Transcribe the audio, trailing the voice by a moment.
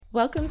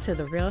Welcome to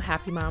the Real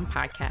Happy Mom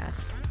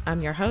podcast. I'm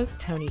your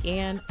host, Tony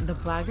Ann, the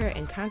blogger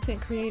and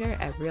content creator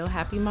at Real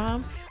Happy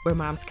Mom, where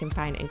moms can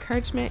find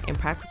encouragement and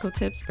practical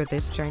tips for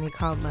this journey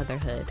called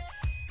motherhood.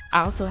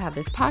 I also have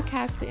this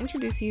podcast to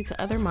introduce you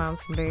to other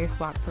moms from various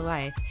walks of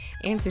life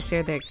and to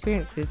share their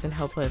experiences and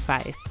helpful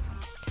advice.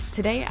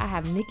 Today, I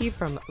have Nikki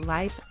from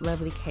Life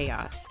Lovely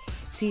Chaos.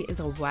 She is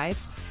a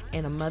wife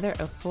and a mother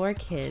of 4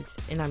 kids,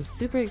 and I'm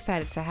super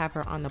excited to have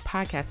her on the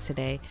podcast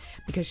today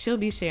because she'll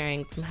be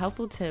sharing some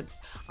helpful tips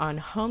on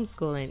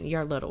homeschooling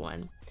your little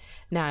one.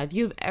 Now, if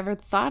you've ever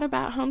thought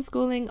about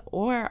homeschooling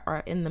or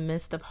are in the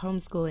midst of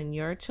homeschooling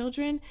your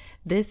children,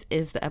 this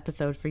is the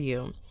episode for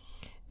you.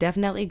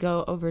 Definitely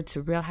go over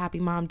to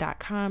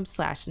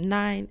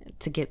realhappymom.com/9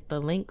 to get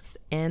the links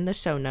and the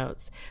show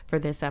notes for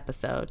this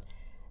episode.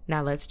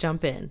 Now let's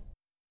jump in.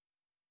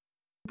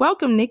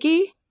 Welcome,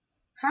 Nikki.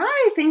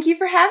 Hi, thank you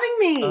for having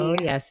me. Oh,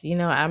 yes.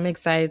 I'm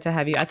excited to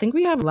have you. I think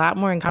we have a lot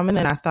more in common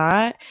than I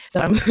thought. So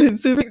I'm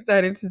super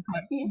excited to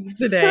talk to you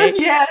today.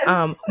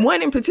 Yes.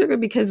 One in particular,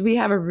 because we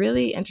have a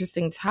really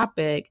interesting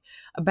topic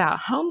about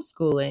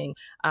homeschooling.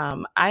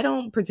 I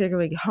don't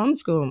particularly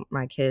homeschool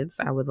my kids.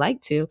 I would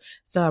like to.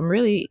 So I'm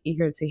really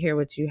eager to hear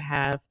what you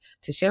have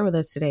to share with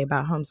us today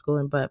about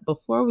homeschooling. But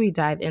before we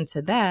dive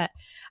into that,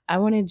 I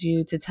wanted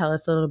you to tell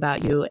us a little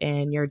about you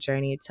and your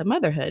journey to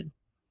motherhood.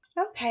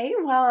 Okay,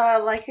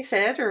 well, like I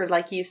said, or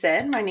like you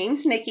said, my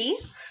name's Nikki.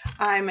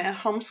 I'm a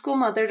homeschool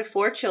mother to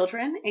 4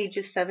 children,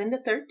 ages 7 to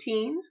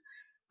 13.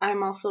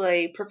 I'm also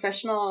a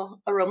professional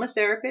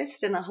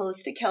aromatherapist and a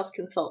holistic health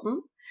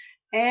consultant,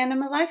 and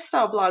I'm a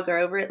lifestyle blogger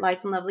over at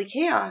Life and Lovely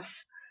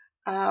Chaos.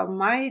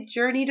 My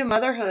journey to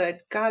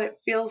motherhood, God, it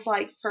feels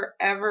like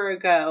forever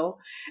ago,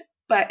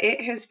 but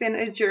it has been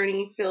a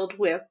journey filled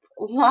with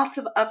lots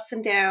of ups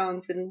and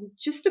downs and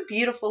just a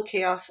beautiful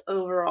chaos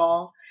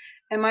overall.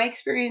 And my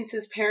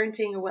experiences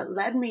parenting are what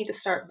led me to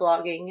start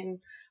blogging, and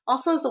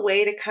also as a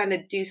way to kind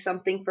of do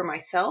something for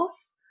myself.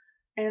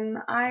 And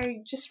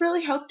I just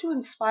really hope to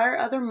inspire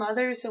other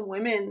mothers and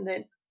women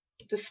that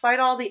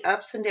despite all the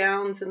ups and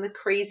downs and the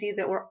crazy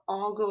that we're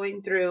all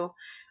going through,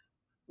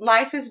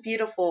 life is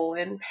beautiful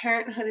and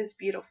parenthood is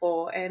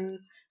beautiful, and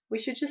we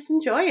should just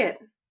enjoy it.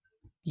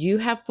 You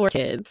have 4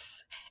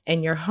 kids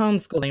and you're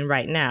homeschooling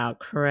right now,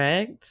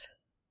 correct?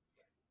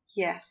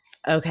 Yes.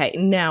 Okay.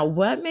 Now,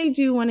 what made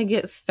you want to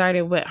get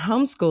started with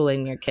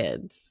homeschooling your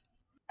kids?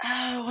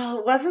 Well,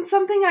 it wasn't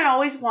something I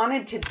always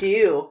wanted to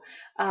do.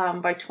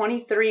 By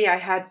 23, I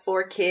had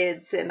 4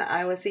 kids and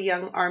I was a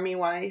young Army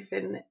wife,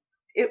 and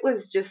it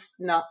was just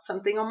not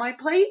something on my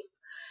plate.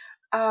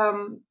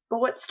 But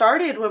what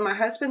started when my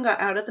husband got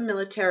out of the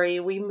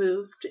military, we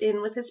moved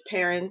in with his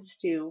parents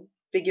to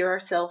figure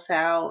ourselves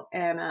out,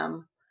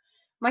 and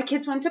my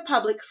kids went to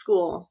public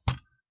school,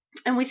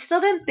 and we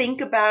still didn't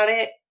think about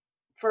it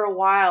for a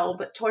while,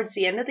 but towards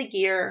the end of the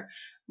year,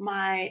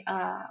 my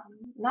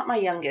not my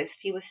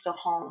youngest, he was still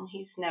home.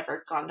 He's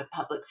never gone to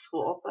public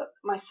school, but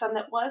my son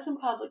that was in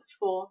public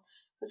school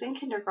was in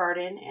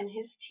kindergarten, and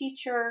his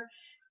teacher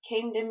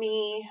came to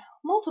me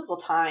multiple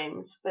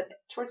times, but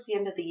towards the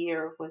end of the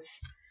year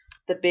was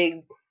the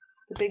big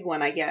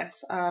one, I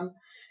guess.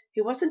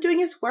 He wasn't doing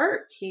his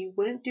work. He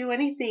wouldn't do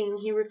anything.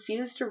 He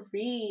refused to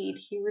read.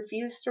 He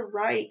refused to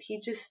write. He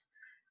just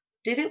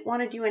didn't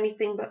want to do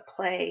anything but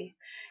play.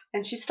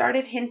 And she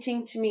started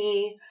hinting to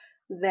me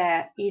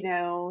that,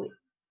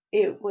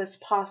 it was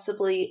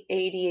possibly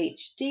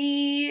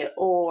ADHD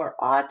or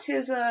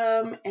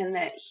autism, and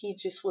that he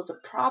just was a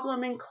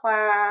problem in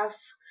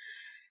class.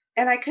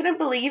 And I couldn't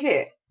believe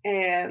it.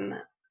 And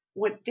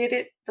what did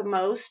it the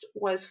most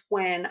was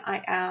when I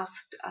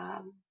asked,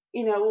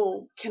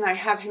 can I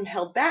have him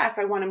held back?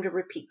 I want him to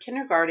repeat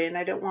kindergarten.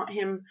 I don't want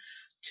him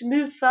to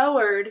move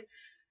forward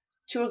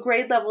to a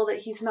grade level that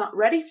he's not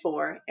ready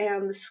for,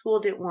 and the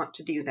school didn't want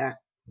to do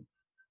that.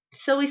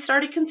 So we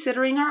started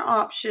considering our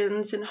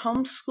options, and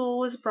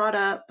homeschool was brought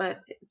up, but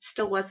it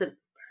still wasn't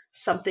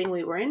something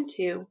we were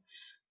into.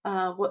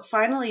 What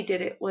finally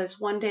did it was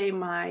one day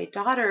my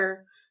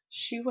daughter,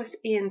 she was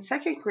in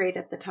 2nd grade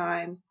at the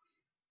time,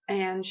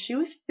 and she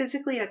was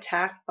physically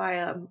attacked by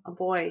a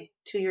boy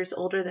 2 years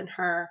older than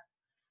her.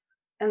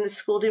 And the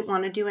school didn't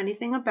want to do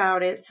anything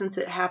about it since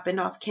it happened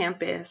off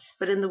campus.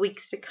 But in the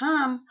weeks to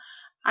come,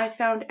 I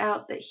found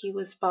out that he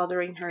was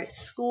bothering her at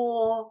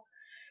school,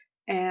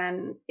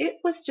 and it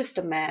was just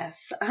a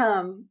mess.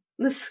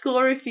 The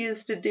school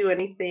refused to do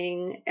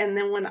anything, and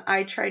then when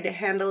I tried to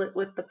handle it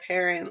with the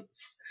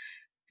parents,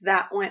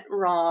 that went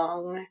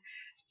wrong,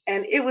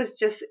 and it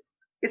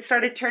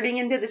started turning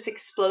into this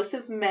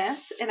explosive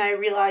mess, and I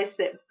realized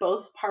that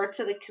both parts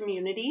of the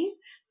community,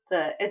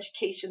 the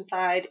education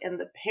side and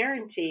the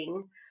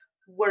parenting,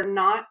 were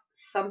not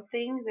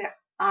something that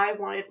I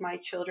wanted my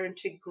children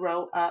to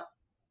grow up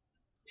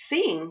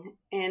seeing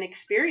and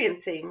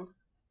experiencing.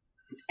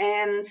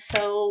 And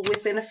so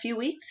within a few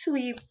weeks,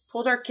 we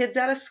pulled our kids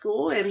out of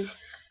school and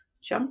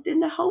jumped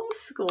into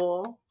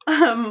homeschool.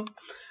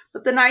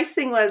 But the nice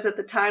thing was, at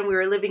the time, we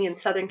were living in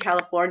Southern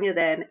California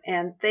then,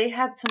 and they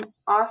had some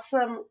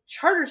awesome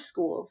charter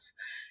schools.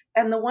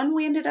 And the one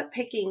we ended up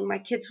picking, my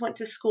kids went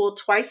to school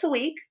twice a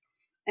week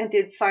and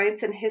did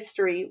science and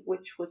history,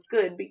 which was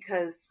good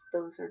because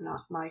those are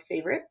not my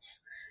favorites.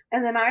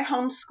 And then I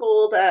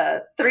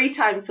homeschooled 3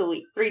 times a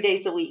week, 3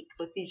 days a week,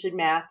 with usually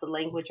math and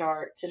language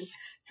arts. And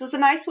so it was a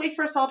nice way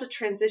for us all to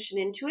transition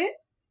into it.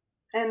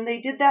 And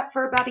they did that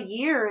for about a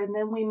year. And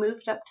then we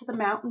moved up to the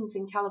mountains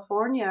in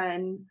California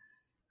and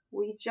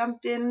we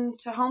jumped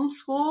into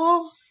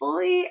homeschool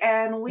fully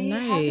and we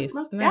haven't Nice,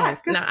 looked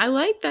nice. back. Now I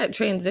like that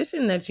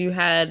transition that you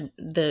had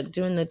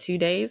doing the 2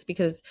 days,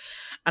 because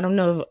I don't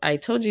know if I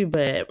told you,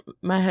 but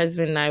my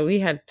husband and I, we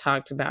had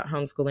talked about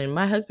homeschooling.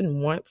 My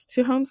husband wants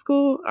to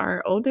homeschool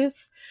our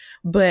oldest,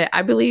 but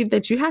I believe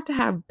that you have to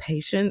have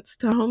patience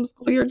to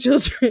homeschool your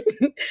children.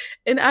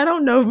 And I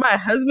don't know if my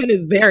husband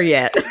is there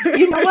yet.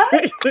 You know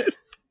what?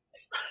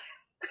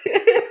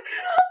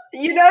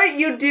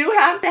 You do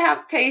have to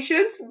have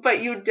patience,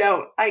 but you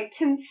don't. I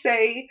can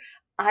say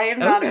I am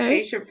not a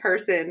patient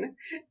person,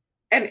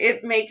 and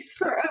it makes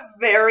for a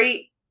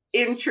very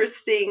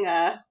interesting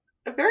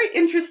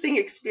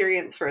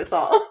experience for us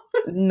all.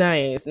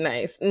 Nice,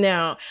 nice.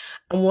 Now,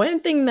 one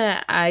thing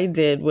that I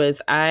did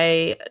was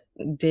I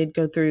did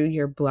go through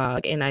your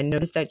blog, and I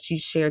noticed that you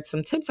shared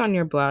some tips on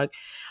your blog.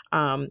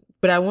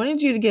 But I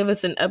wanted you to give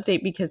us an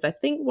update because I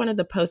think one of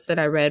the posts that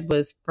I read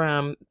was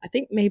from, I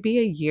think maybe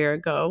a year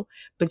ago,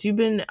 but you've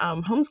been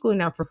homeschooling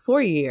now for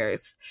 4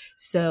 years.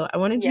 So I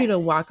wanted you to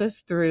walk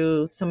us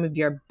through some of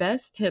your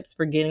best tips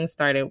for getting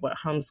started with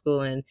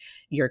homeschooling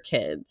your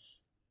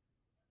kids.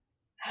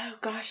 Oh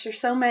gosh, there's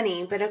so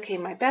many, but okay,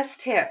 my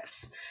best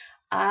tips.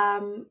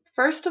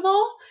 First of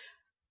all,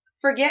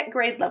 forget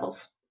grade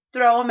levels.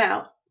 Throw them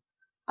out.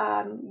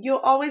 You'll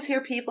always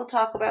hear people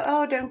talk about,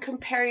 oh, don't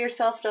compare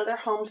yourself to other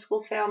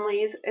homeschool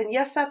families. And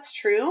yes, that's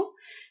true.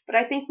 But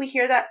I think we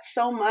hear that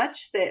so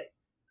much that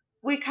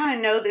we kind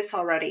of know this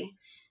already.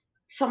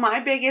 So my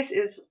biggest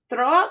is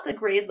throw out the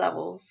grade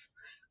levels,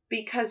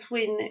 because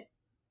when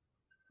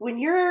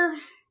you're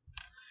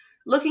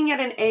looking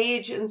at an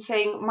age and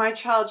saying my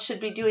child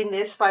should be doing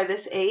this by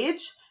this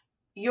age,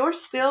 you're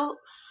still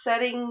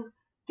setting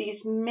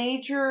these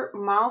major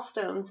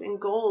milestones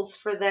and goals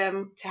for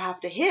them to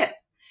have to hit.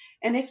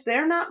 And if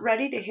they're not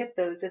ready to hit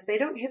those, if they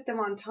don't hit them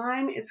on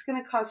time, it's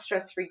going to cause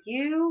stress for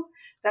you.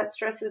 That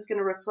stress is going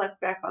to reflect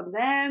back on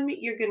them.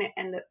 You're going to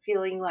end up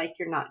feeling like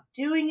you're not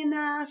doing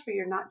enough or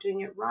you're not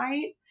doing it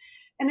right.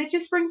 And it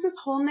just brings this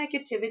whole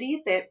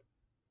negativity that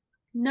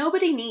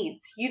nobody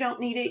needs. You don't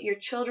need it. Your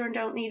children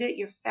don't need it.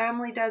 Your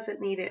family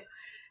doesn't need it.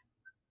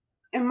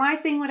 And my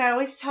thing, what I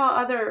always tell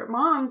other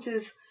moms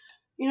is,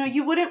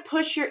 you wouldn't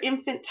push your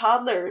infant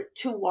toddler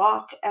to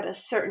walk at a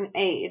certain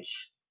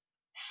age.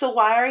 So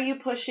why are you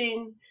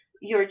pushing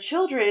your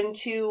children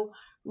to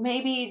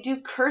maybe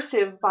do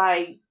cursive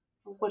by,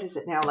 what is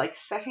it now, like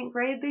second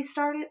grade they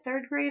start it,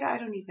 third grade? I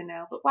don't even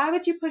know. But why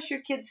would you push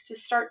your kids to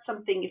start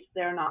something if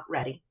they're not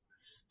ready?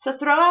 So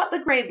throw out the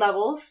grade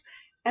levels.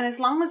 And as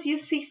long as you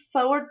see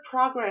forward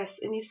progress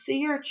and you see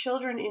your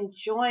children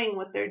enjoying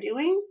what they're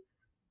doing,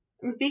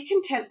 be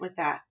content with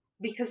that,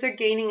 because they're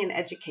gaining an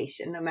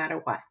education no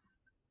matter what.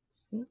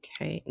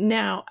 Okay.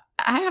 Now,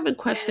 I have a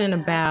question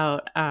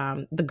about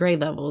the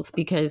grade levels,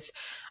 because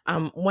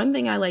one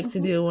thing I like to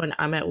do when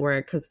I'm at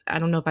work, because I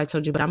don't know if I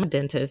told you, but I'm a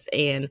dentist,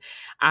 and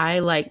I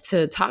like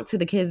to talk to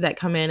the kids that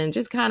come in and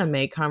just kind of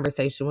make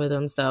conversation with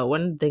them. So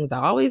one of the things I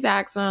always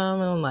ask them,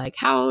 I'm like,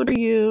 how old are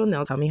you? And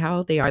they'll tell me how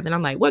old they are. Then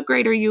I'm like, what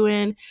grade are you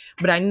in?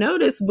 But I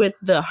notice with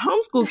the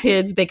homeschool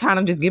kids, they kind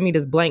of just give me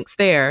this blank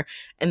stare.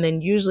 And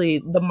then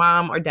usually the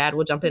mom or dad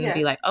will jump in and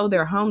be like, oh,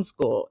 they're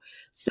homeschooled.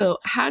 So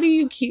how do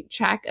you keep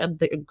track of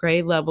the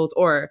grade levels,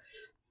 or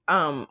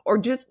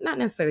just not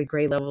necessarily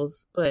grade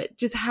levels, but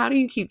just how do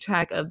you keep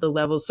track of the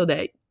levels so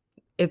that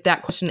if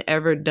that question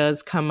ever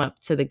does come up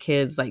to the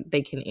kids, like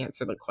they can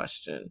answer the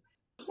question?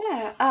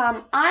 Yeah,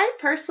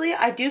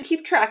 I do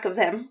keep track of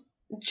them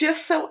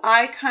just so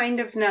I kind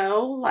of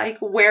know like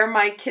where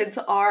my kids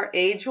are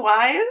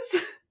age-wise.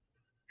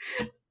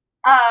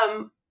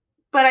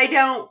 But I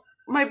don't,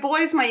 my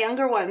boys, my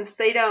younger ones,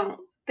 they don't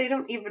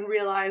even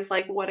realize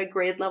like what a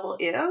grade level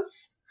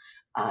is.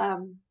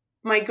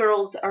 My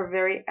girls are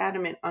very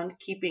adamant on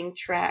keeping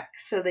track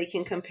so they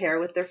can compare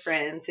with their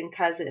friends and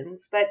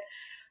cousins. But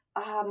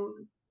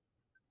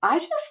I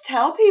just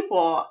tell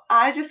people,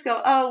 I just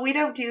go, oh, we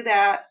don't do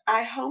that.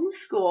 I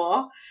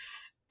homeschool.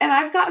 And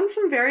I've gotten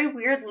some very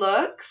weird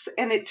looks,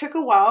 and it took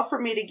a while for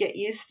me to get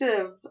used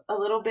to a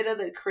little bit of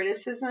the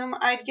criticism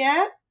I'd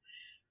get.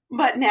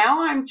 But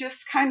now I'm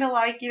just kind of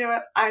like,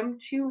 what, I'm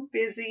too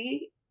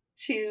busy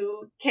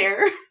to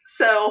care.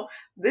 So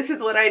this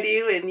is what I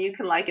do, and you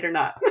can like it or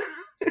not.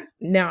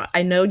 Now,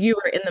 I know you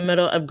were in the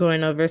middle of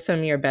going over some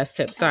of your best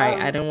tips. Sorry,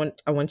 I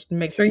want you to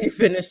make sure you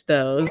finish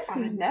those.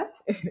 No.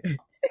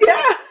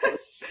 Yeah.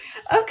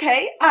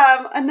 Okay.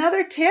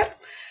 Another tip,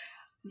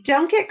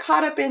 don't get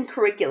caught up in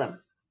curriculum.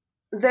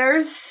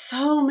 There's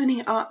so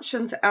many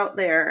options out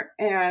there,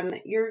 and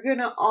you're going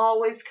to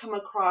always come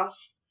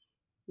across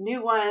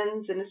new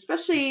ones, and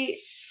especially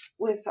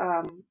with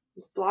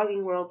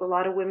blogging world, a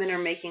lot of women are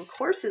making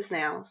courses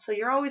now. So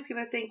you're always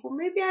going to think, well,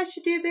 maybe I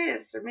should do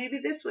this, or maybe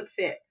this would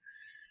fit.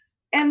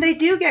 And they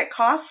do get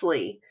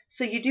costly.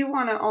 So you do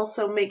want to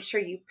also make sure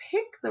you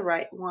pick the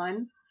right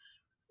one.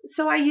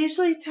 So I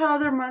usually tell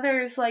their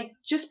mothers, like,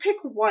 just pick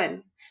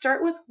one.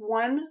 Start with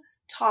one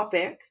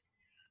topic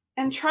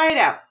and try it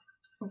out.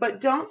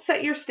 But don't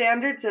set your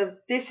standards of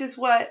this is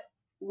what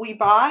we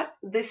bought,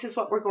 this is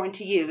what we're going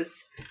to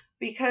use.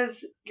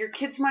 Because your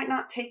kids might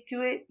not take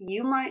to it,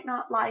 you might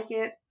not like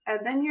it, and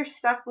then you're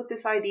stuck with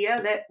this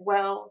idea that,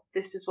 well,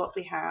 this is what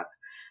we have.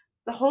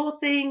 The whole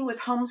thing with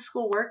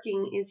homeschool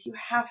working is you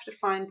have to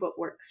find what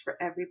works for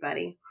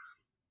everybody.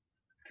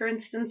 For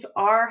instance,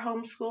 our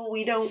homeschool,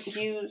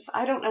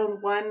 I don't own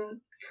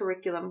one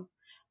curriculum.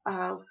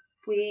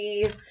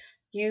 We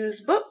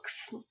use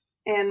books,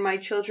 and my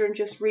children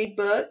just read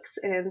books,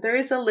 and there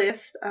is a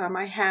list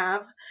I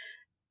have,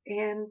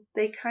 and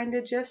they kind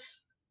of just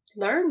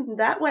learn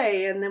that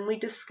way, and then we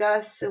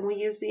discuss, and we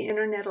use the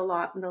internet a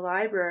lot in the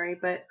library.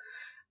 But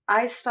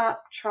I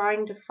stopped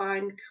trying to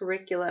find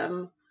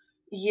curriculum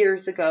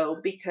years ago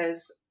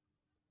because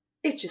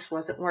it just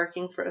wasn't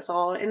working for us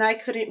all, and I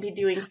couldn't be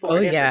doing four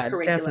different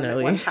curriculum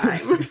definitely. at one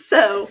time.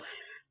 So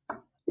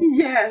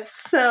yes,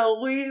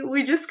 so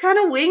we just kind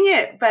of wing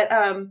it. But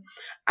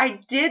I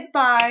did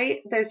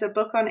buy, there's a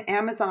book on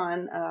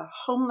Amazon,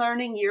 Home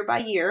Learning Year by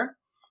Year,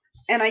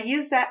 and I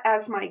use that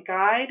as my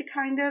guide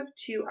kind of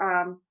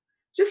to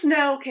just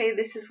know, okay,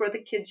 this is where the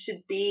kids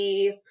should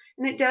be,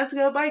 and it does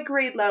go by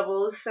grade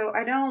levels, so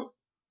I don't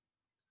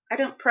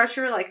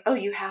pressure like, oh,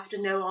 you have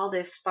to know all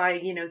this by,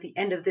 the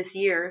end of this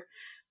year.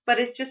 But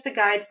it's just a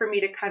guide for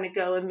me to kind of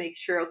go and make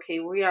sure,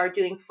 okay, we are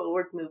doing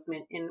forward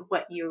movement in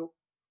what you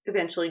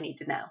eventually need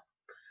to know.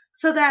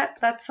 So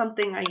that's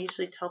something I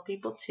usually tell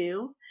people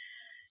too.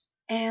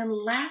 And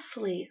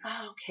lastly,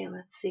 okay,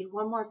 let's see,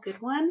 one more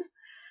good one.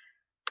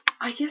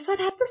 I guess I'd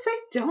have to say,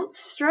 don't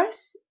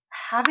stress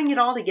having it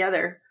all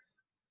together.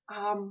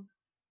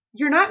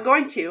 You're not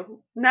going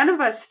to. None of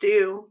us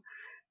do.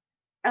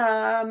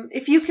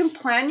 If you can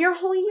plan your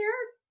whole year,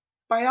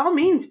 by all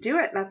means do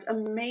it. That's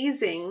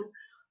amazing.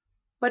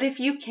 But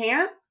if you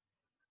can't,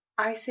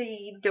 I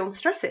say don't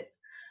stress it.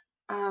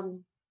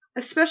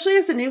 Especially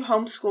as a new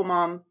homeschool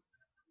mom,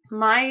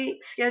 my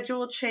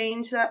schedule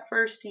changed that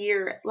first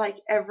year, like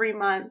every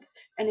month,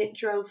 and it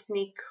drove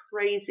me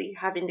crazy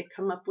having to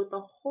come up with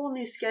a whole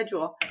new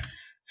schedule.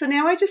 So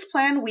now I just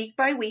plan week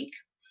by week,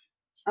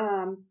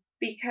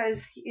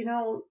 because,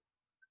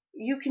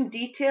 you can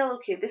detail,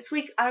 okay, this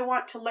week I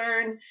want to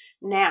learn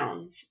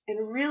nouns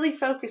and really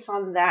focus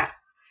on that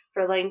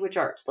for language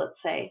arts,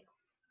 let's say.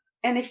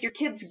 And if your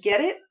kids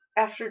get it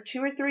after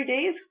 2 or 3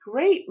 days,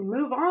 great,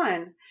 move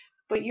on.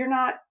 But you're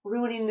not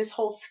ruining this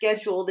whole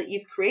schedule that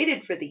you've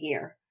created for the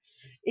year.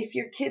 If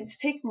your kids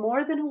take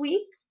more than a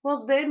week,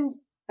 well then,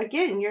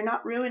 again, you're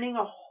not ruining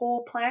a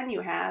whole plan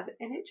you have,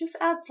 and it just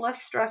adds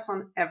less stress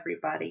on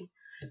everybody.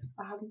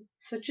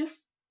 So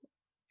just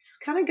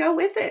kind of go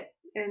with it.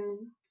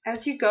 And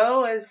as you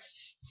go, as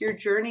your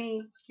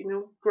journey,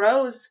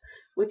 grows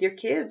with your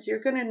kids, you're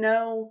going to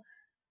know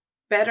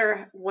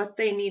better what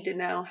they need to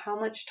know, how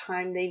much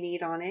time they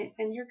need on it,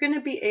 and you're going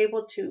to be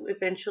able to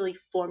eventually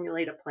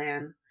formulate a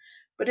plan.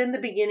 But in the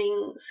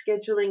beginning,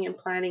 scheduling and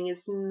planning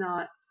is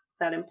not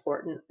that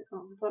important.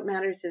 What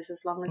matters is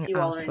as long as you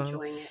all are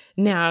enjoying it.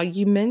 Now,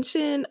 you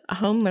mentioned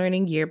home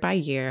learning year by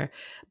year,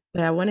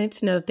 but I wanted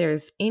to know if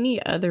there's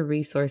any other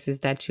resources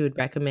that you would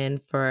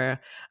recommend for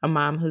a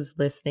mom who's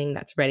listening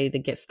that's ready to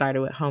get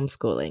started with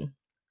homeschooling.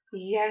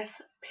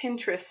 Yes,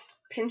 Pinterest.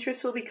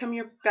 Pinterest will become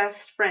your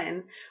best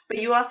friend, but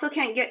you also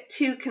can't get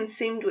too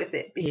consumed with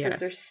it because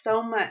there's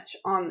so much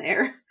on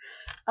there.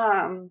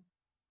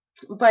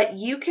 But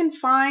you can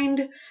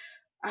find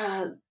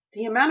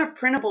the amount of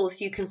printables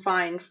you can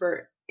find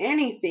for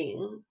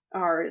anything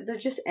they're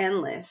just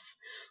endless.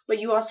 But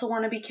you also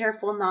want to be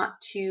careful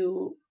not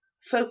to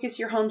focus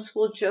your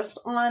homeschool just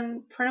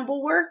on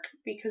printable work,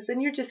 because then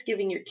you're just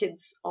giving your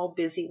kids all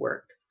busy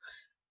work.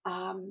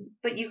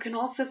 But you can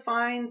also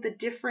find the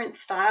different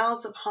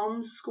styles of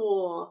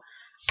homeschool,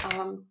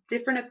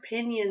 different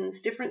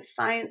opinions, different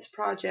science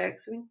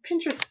projects. I mean,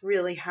 Pinterest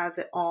really has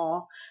it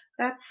all.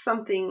 That's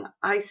something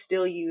I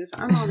still use.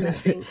 I'm on that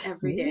thing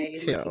every day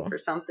looking for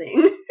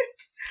something.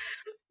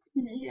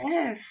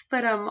 Yes,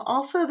 but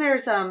also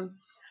there's a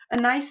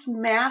nice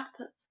math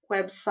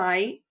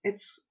website.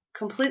 It's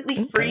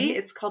completely free.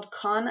 It's called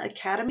Khan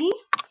Academy,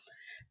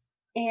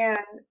 and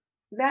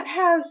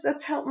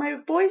that's how my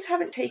boys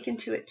haven't taken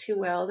to it too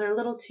well. They're a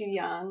little too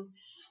young,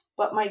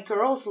 but my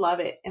girls love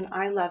it, and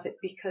I love it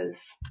because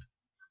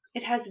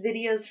it has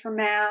videos for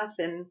math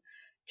and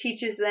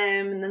teaches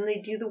them, and then they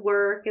do the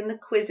work and the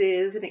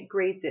quizzes, and it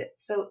grades it.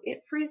 So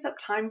it frees up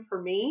time for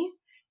me,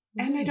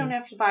 and I don't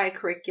have to buy a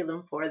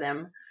curriculum for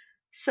them.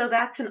 So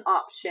that's an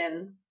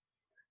option.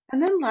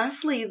 And then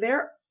lastly,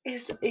 there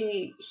is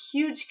a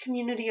huge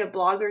community of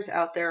bloggers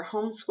out there,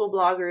 homeschool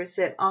bloggers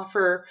that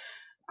offer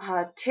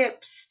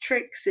tips,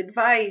 tricks,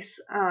 advice.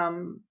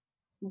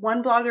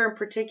 One blogger in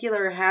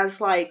particular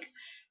has like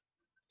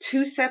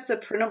 2 sets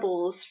of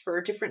printables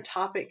for different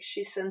topics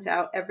she sends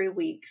out every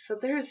week. So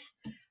there's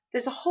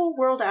a whole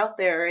world out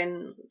there,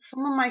 and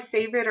some of my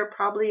favorite are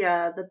probably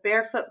the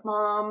Barefoot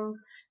Mom,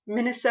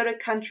 Minnesota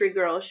Country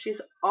Girl.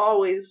 She's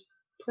always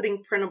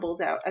putting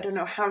printables out. I don't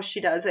know how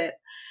she does it.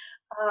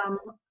 Um,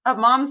 A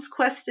Mom's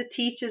Quest to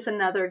Teach is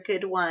another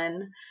good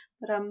one.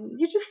 But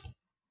you just,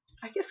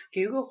 I guess,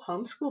 Google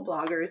homeschool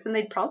bloggers, and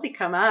they'd probably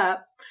come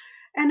up.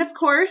 And of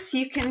course,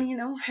 you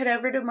can, head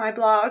over to my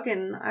blog,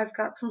 and I've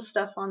got some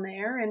stuff on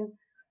there, and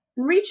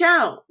reach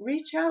out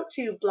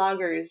to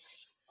bloggers,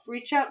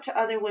 reach out to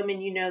other women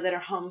that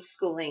are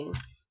homeschooling.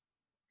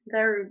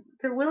 They're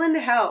willing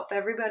to help.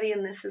 Everybody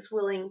in this is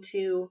willing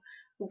to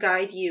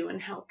guide you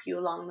and help you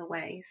along the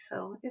way.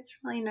 So it's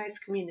really a nice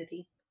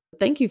community.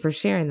 Thank you for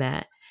sharing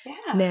that.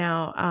 Yeah.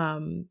 Now,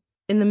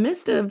 in the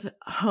midst of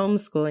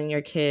homeschooling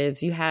your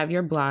kids, you have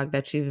your blog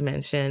that you've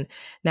mentioned.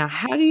 Now,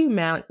 how do you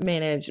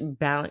manage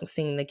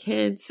balancing the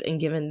kids and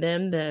giving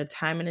them the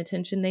time and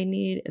attention they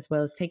need, as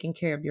well as taking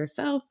care of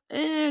yourself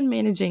and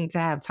managing to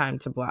have time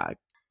to blog?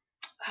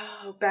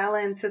 Oh,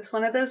 balance. It's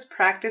one of those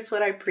practice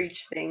what I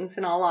preach things,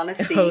 in all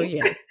honesty. Oh,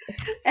 yeah.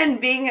 And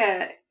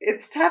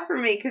it's tough for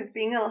me because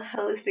being a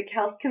holistic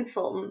health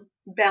consultant,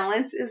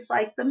 balance is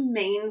like the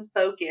main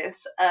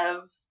focus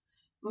of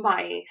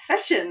my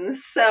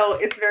sessions. So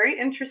it's very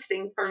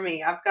interesting for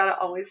me. I've got to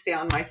always stay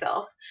on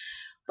myself.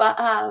 But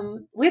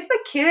with the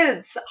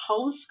kids,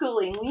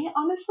 homeschooling, we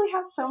honestly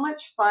have so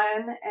much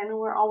fun, and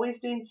we're always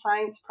doing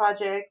science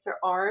projects or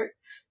art.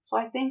 So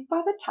I think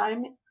by the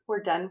time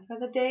we're done for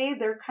the day,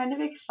 they're kind of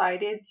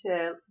excited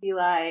to be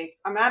like,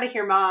 I'm out of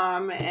here,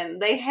 Mom,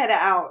 and they head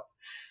out.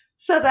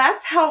 So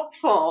that's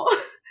helpful.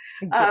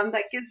 Yes.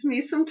 That gives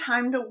me some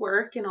time to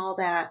work and all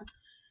that.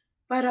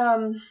 But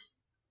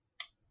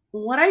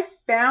what I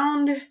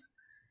found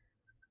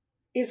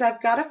is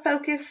I've got to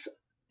focus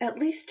at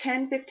least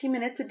 10, 15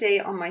 minutes a day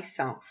on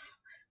myself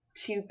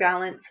to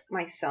balance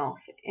myself.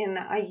 And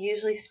I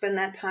usually spend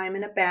that time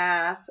in a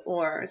bath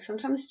or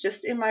sometimes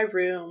just in my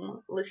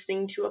room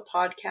listening to a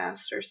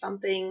podcast or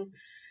something.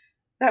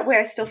 That way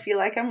I still feel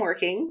like I'm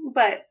working,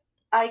 but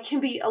I can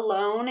be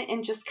alone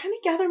and just kind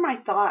of gather my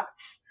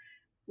thoughts.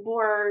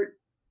 Or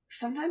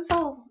sometimes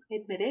I'll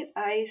admit it,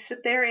 I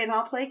sit there and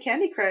I'll play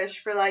Candy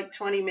Crush for like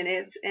 20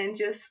 minutes and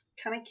just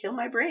kind of kill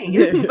my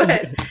brain.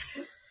 But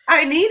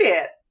I need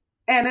it.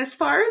 And as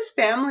far as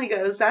family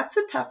goes, that's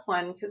a tough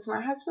one because my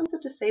husband's a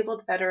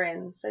disabled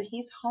veteran, so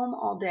he's home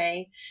all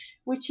day,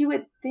 which you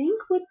would think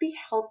would be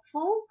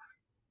helpful,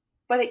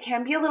 but it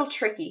can be a little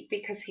tricky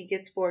because he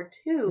gets bored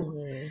too.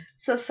 Mm-hmm.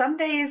 So some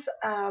days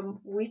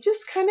we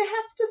just kind of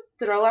have to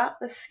throw out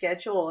the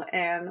schedule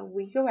and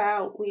we go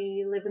out.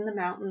 We live in the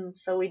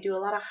mountains, so we do a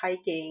lot of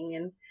hiking,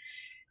 and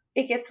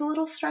it gets a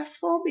little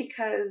stressful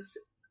because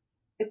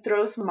it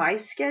throws my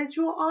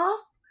schedule off.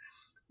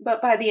 But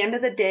by the end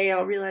of the day,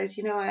 I'll realize,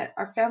 you know what,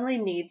 our family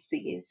needs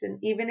these. And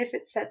even if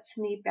it sets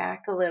me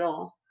back a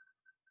little,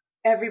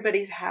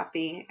 everybody's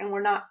happy and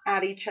we're not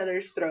at each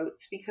other's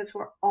throats because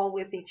we're all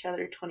with each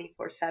other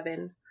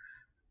 24/7.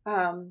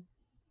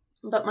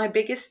 But my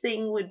biggest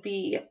thing would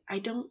be I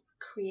don't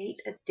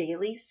create a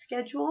daily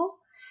schedule.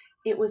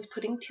 It was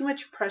putting too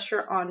much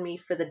pressure on me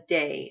for the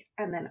day.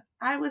 And then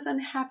I was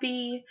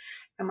unhappy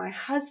and my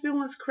husband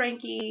was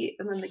cranky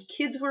and then the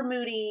kids were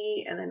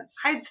moody and then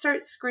I'd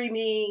start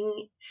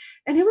screaming.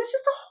 And it was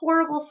just a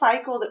horrible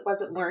cycle that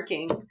wasn't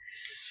working.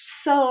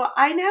 So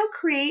I now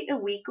create a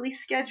weekly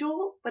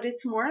schedule, but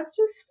it's more of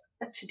just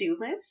a to-do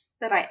list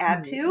that I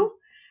add to,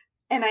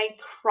 and I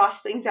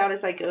cross things out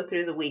as I go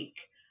through the week.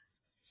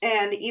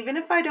 And even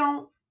if I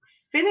don't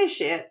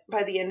finish it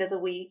by the end of the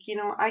week,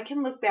 I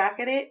can look back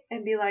at it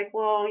and be like,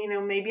 well,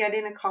 maybe I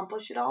didn't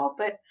accomplish it all,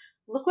 but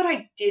look what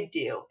I did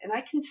do. And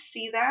I can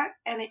see that,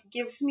 and it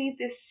gives me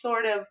this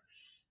sort of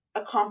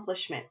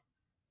accomplishment.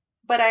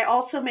 But I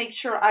also make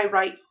sure I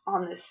write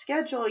on this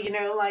schedule,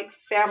 like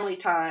family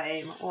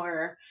time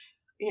or,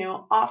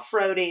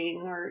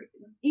 off-roading or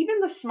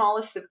even the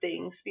smallest of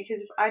things,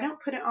 because if I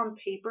don't put it on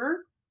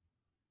paper,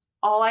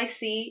 all I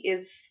see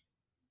is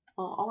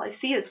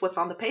what's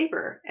on the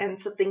paper. And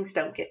so things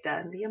don't get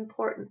done. The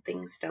important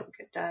things don't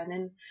get done.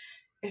 And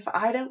if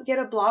I don't get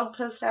a blog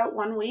post out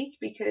one week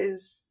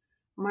because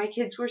my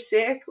kids were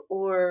sick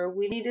or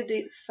we needed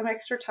some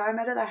extra time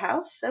out of the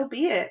house, so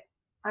be it.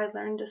 I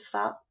learned to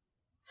stop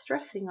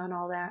stressing on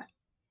all that.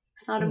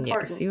 It's not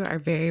important. Yes, you are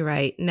very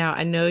right. Now,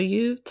 I know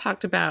you've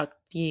talked about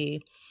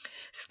the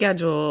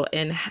schedule,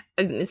 and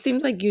it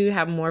seems like you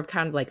have more of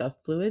kind of like a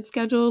fluid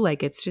schedule,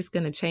 like it's just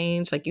going to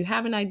change. Like you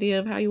have an idea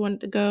of how you want it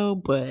to go,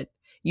 but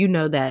you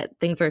know that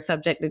things are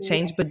subject to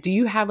change. Yes. But do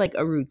you have like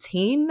a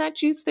routine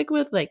that you stick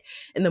with? Like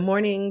in the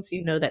mornings,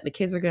 you know that the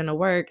kids are going to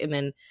work and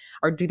then,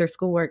 or do their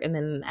schoolwork, and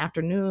then in the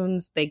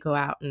afternoons they go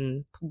out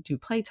and do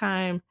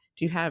playtime.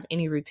 Do you have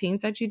any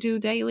routines that you do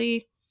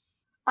daily?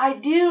 I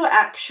do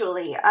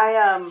actually.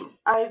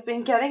 I've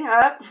been getting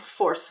up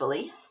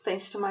forcefully,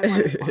 thanks to my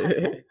wonderful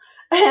husband,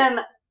 and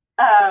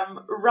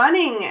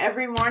running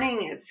every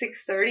morning at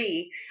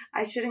 6:30.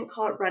 I shouldn't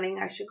call it running.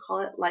 I should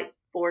call it like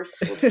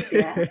forceful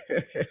death,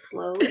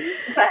 slowly.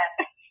 But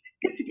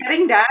it's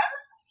getting done.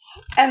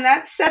 And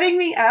that's setting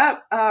me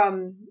up.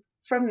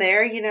 From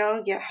there,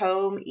 get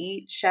home,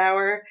 eat,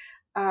 shower.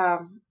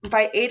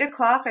 By 8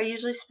 o'clock, I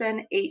usually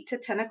spend 8 to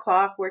 10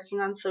 o'clock working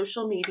on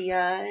social media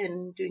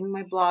and doing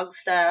my blog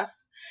stuff.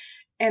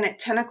 And at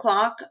 10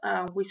 o'clock,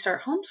 we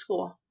start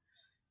homeschool.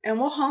 And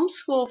we'll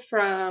homeschool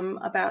from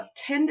about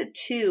 10 to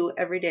 2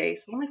 every day.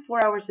 So only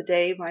 4 hours a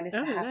day minus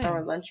a half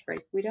hour lunch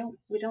break. We don't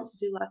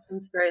do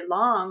lessons very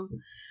long.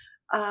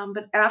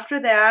 But after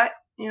that,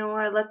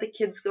 I let the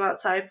kids go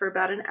outside for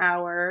about an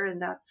hour,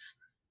 and that's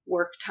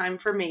work time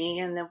for me.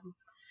 And then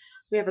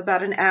we have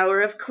about an hour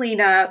of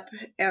cleanup,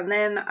 and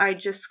then I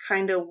just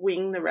kind of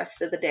wing the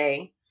rest of the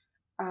day.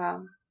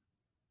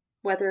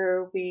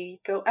 Whether we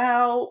go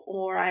out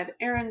or I have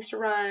errands to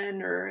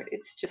run or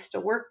it's just a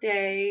work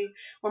day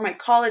or my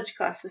college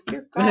classes.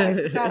 Dear God, I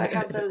forgot I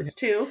have those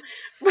too.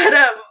 But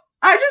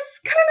I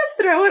just kind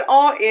of throw it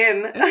all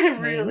in. Okay,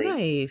 really.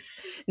 Nice.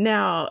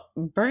 Now,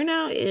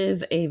 burnout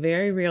is a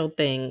very real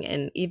thing.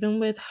 And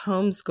even with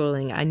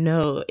homeschooling, I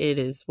know it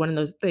is one of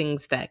those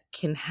things that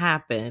can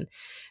happen.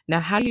 Now,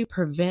 how do you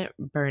prevent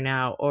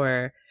burnout,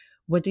 or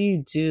what do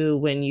you do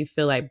when you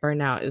feel like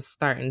burnout is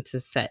starting to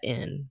set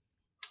in?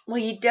 Well,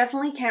 you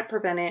definitely can't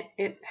prevent it.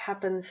 It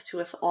happens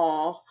to us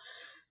all.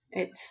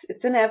 It's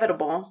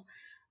inevitable.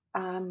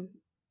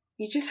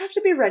 You just have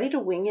to be ready to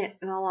wing it,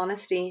 in all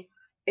honesty.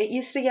 It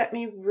used to get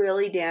me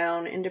really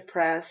down and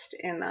depressed,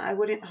 and I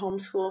wouldn't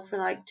homeschool for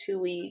like 2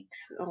 weeks,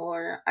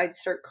 or I'd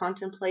start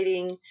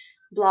contemplating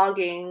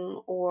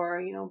blogging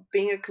or,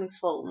 being a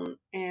consultant,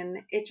 and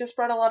it just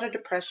brought a lot of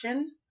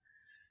depression.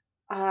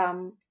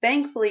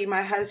 Thankfully,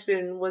 my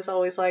husband was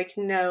always like,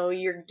 no,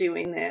 you're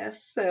doing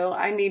this. So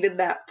I needed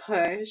that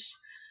push.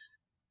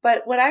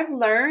 But what I've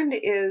learned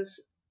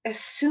is as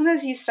soon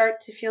as you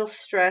start to feel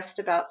stressed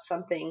about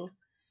something,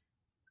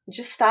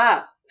 just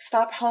stop.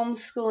 Stop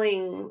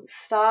homeschooling.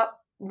 Stop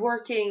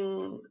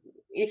working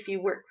if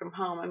you work from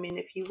home. I mean,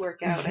 if you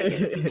work out, I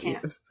guess you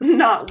can't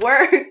not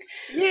work.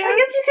 Yeah. I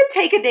guess you could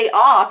take a day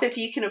off if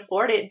you can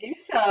afford it. Do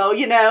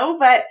so,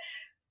 but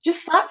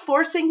just stop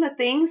forcing the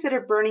things that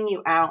are burning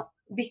you out,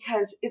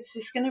 because it's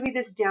just going to be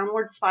this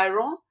downward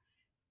spiral.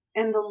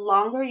 And the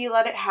longer you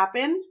let it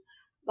happen,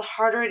 the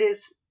harder it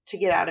is to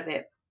get out of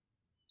it.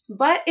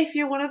 But if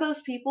you're one of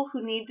those people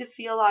who need to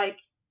feel like,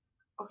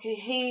 okay,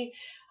 hey,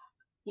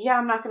 yeah,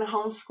 I'm not going to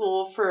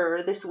homeschool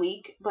for this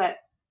week, but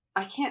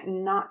I can't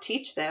not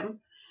teach them.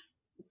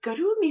 Go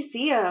to a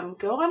museum,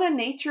 go on a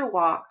nature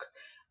walk,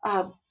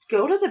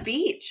 go to the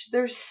beach.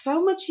 There's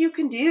so much you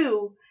can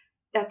do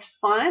that's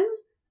fun,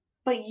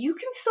 but you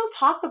can still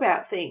talk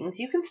about things.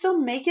 You can still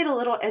make it a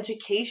little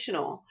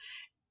educational.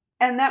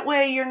 And that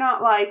way you're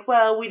not like,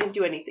 well, we didn't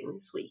do anything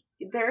this week.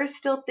 There are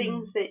still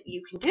things that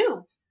you can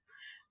do.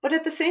 But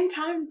at the same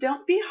time,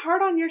 don't be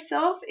hard on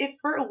yourself if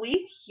for a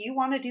week you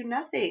want to do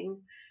nothing.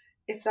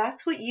 If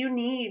that's what you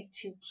need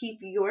to keep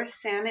your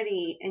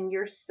sanity and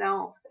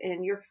yourself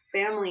and your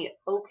family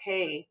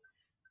okay,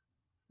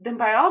 then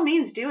by all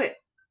means do it.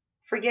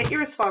 Forget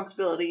your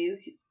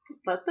responsibilities.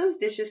 Let those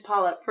dishes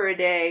pile up for a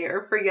day,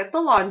 or forget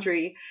the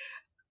laundry.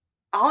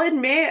 I'll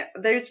admit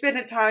there's been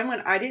a time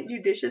when I didn't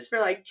do dishes for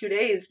like 2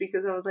 days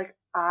because I was like,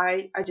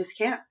 I just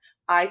can't.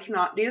 I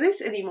cannot do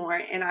this anymore,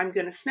 and I'm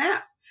going to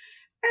snap.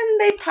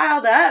 And they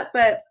piled up,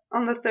 but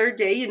on the third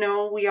day,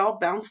 we all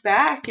bounced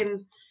back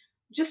and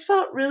just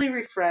felt really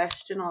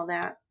refreshed and all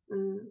that.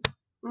 And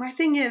my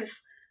thing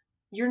is,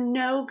 you're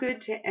no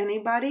good to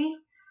anybody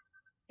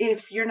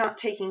if you're not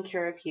taking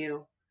care of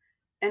you.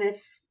 And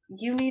if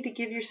you need to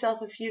give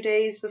yourself a few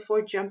days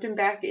before jumping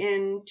back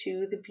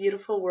into the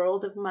beautiful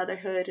world of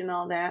motherhood and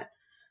all that,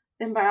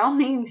 then by all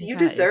means, you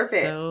deserve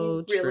it.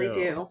 You really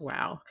do.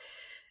 Wow.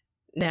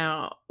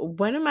 Now,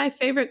 one of my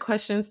favorite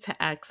questions to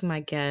ask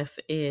my guests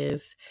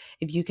is,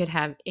 if you could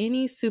have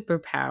any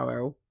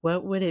superpower,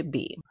 what would it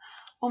be?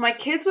 Well, my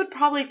kids would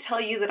probably tell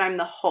you that I'm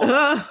the Hulk.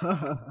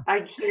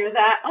 I hear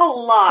that a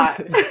lot.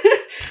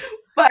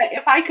 But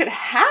if I could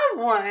have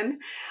one,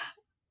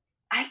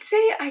 I'd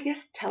say, I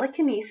guess,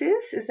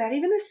 telekinesis. Is that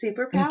even a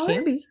superpower? It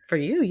can be for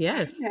you,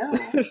 yes. No,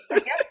 I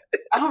guess.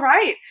 All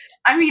right.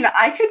 I mean,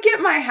 I could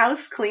get my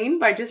house clean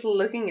by just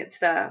looking at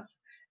stuff.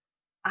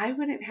 I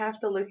wouldn't have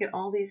to look at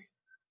all these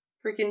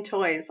freaking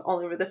toys all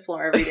over the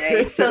floor every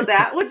day. So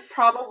that would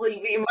probably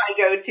be my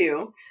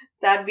go-to.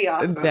 That'd be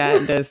awesome.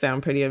 That does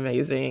sound pretty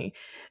amazing.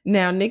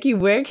 Now, Nikki,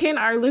 where can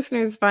our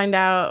listeners find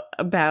out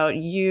about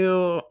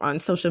you on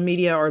social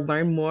media or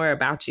learn more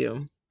about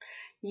you?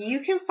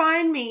 You can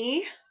find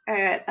me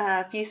at,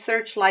 if you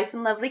search Life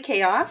in Lovely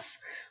Chaos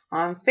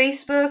on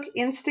Facebook,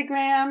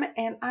 Instagram,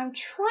 and I'm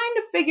trying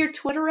to figure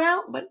Twitter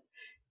out, but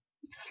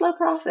it's a slow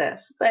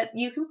process. But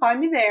you can find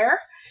me there.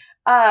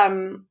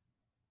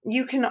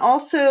 You can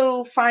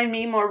also find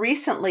me more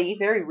recently,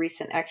 very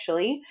recent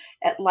actually,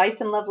 at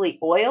Life and Lovely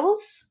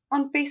Oils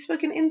on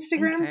Facebook and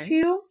Instagram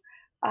too.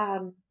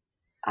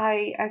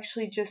 I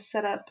actually just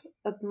set up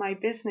my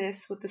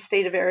business with the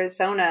state of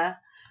Arizona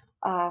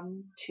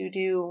to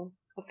do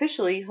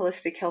officially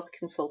holistic health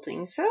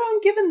consulting. So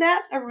I'm giving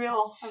that a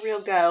real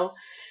go.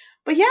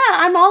 But yeah,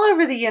 I'm all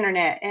over the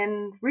internet,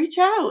 and reach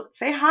out,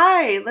 say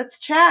hi, let's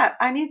chat.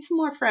 I need some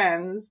more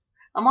friends.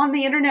 I'm on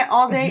the internet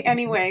all day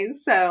anyway,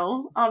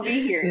 so I'll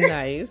be here.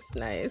 Nice,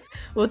 nice.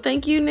 Well,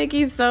 thank you,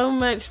 Nikki, so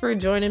much for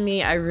joining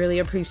me. I really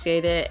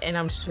appreciate it. And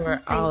I'm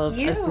sure all of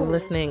us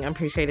listening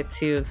appreciate it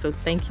too. So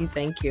thank you,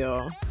 thank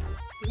you.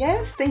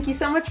 Yes, thank you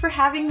so much for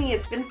having me.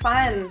 It's been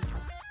fun.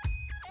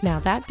 Now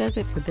that does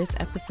it for this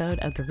episode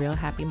of the Real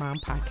Happy Mom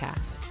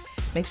podcast.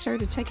 Make sure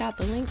to check out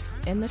the links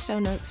in the show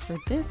notes for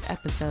this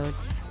episode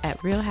at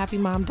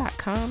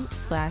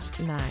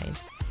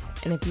realhappymom.com/9.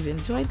 And if you've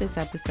enjoyed this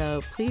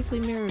episode, please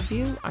leave me a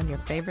review on your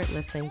favorite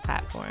listening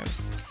platform.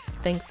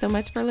 Thanks so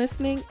much for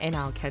listening, and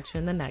I'll catch you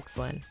in the next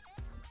one.